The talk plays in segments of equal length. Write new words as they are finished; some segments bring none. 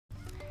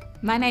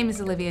My name is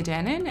Olivia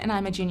Dernan and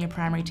I'm a junior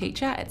primary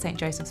teacher at St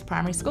Joseph's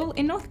Primary School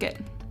in Northcote.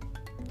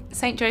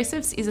 St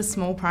Joseph's is a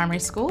small primary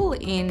school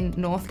in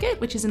Northcote,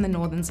 which is in the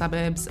northern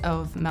suburbs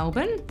of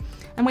Melbourne.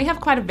 And we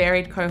have quite a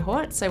varied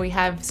cohort, so we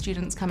have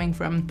students coming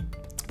from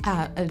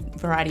a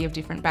variety of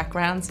different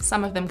backgrounds.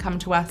 Some of them come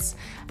to us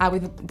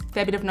with a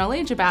fair bit of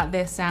knowledge about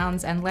their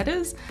sounds and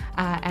letters,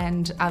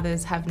 and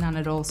others have none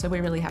at all, so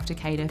we really have to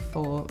cater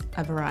for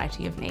a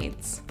variety of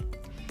needs.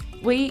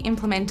 We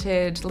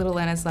implemented Little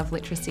Learners Love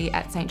Literacy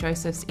at St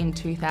Joseph's in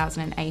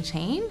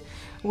 2018.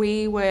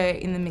 We were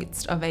in the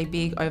midst of a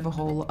big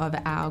overhaul of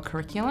our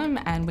curriculum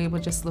and we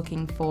were just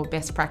looking for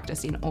best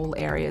practice in all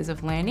areas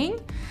of learning.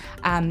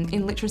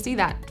 In literacy,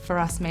 that for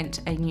us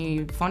meant a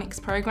new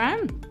phonics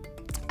program.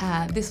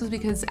 This was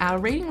because our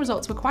reading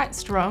results were quite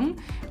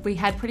strong. We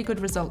had pretty good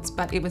results,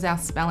 but it was our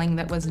spelling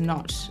that was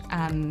not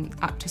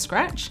up to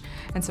scratch.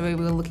 And so we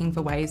were looking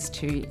for ways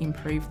to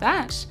improve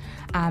that.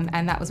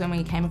 And that was when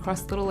we came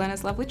across Little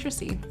Learners Love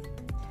Literacy.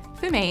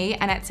 For me,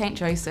 and at St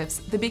Joseph's,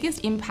 the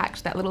biggest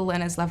impact that Little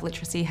Learners Love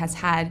Literacy has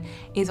had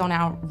is on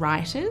our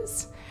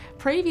writers.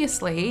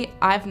 Previously,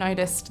 I've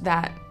noticed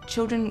that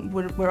children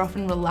were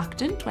often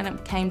reluctant when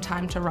it came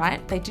time to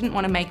write. They didn't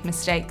want to make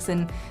mistakes,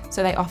 and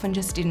so they often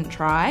just didn't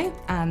try,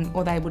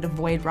 or they would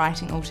avoid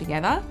writing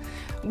altogether.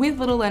 With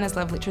Little Learners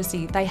Love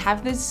Literacy, they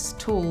have these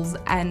tools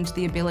and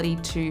the ability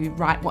to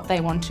write what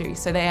they want to,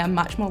 so they are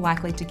much more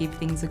likely to give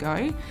things a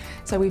go.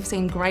 So we've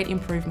seen great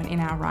improvement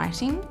in our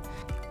writing.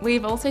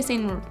 We've also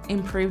seen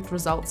improved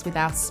results with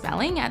our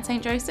spelling at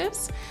St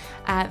Joseph's.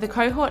 The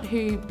cohort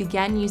who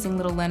began using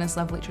Little Learners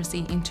Love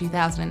Literacy in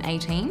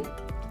 2018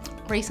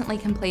 recently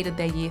completed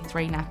their Year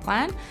 3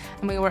 NAPLAN,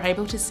 and we were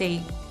able to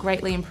see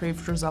greatly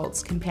improved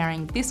results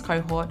comparing this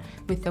cohort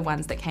with the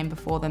ones that came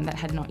before them that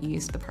had not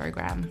used the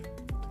program.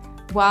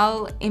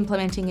 While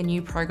implementing a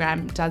new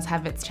program does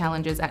have its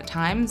challenges at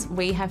times,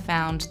 we have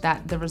found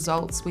that the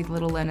results with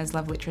Little Learners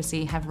Love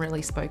Literacy have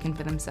really spoken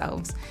for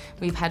themselves.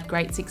 We've had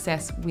great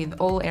success with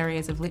all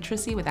areas of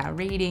literacy, with our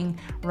reading,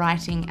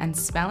 writing and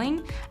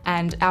spelling,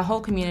 and our whole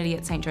community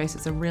at St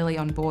Joseph's are really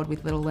on board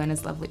with Little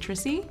Learners Love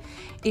Literacy.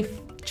 If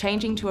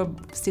changing to a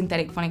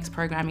synthetic phonics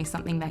program is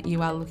something that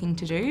you are looking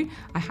to do,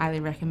 I highly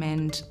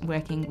recommend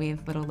working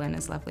with Little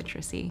Learners Love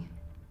Literacy.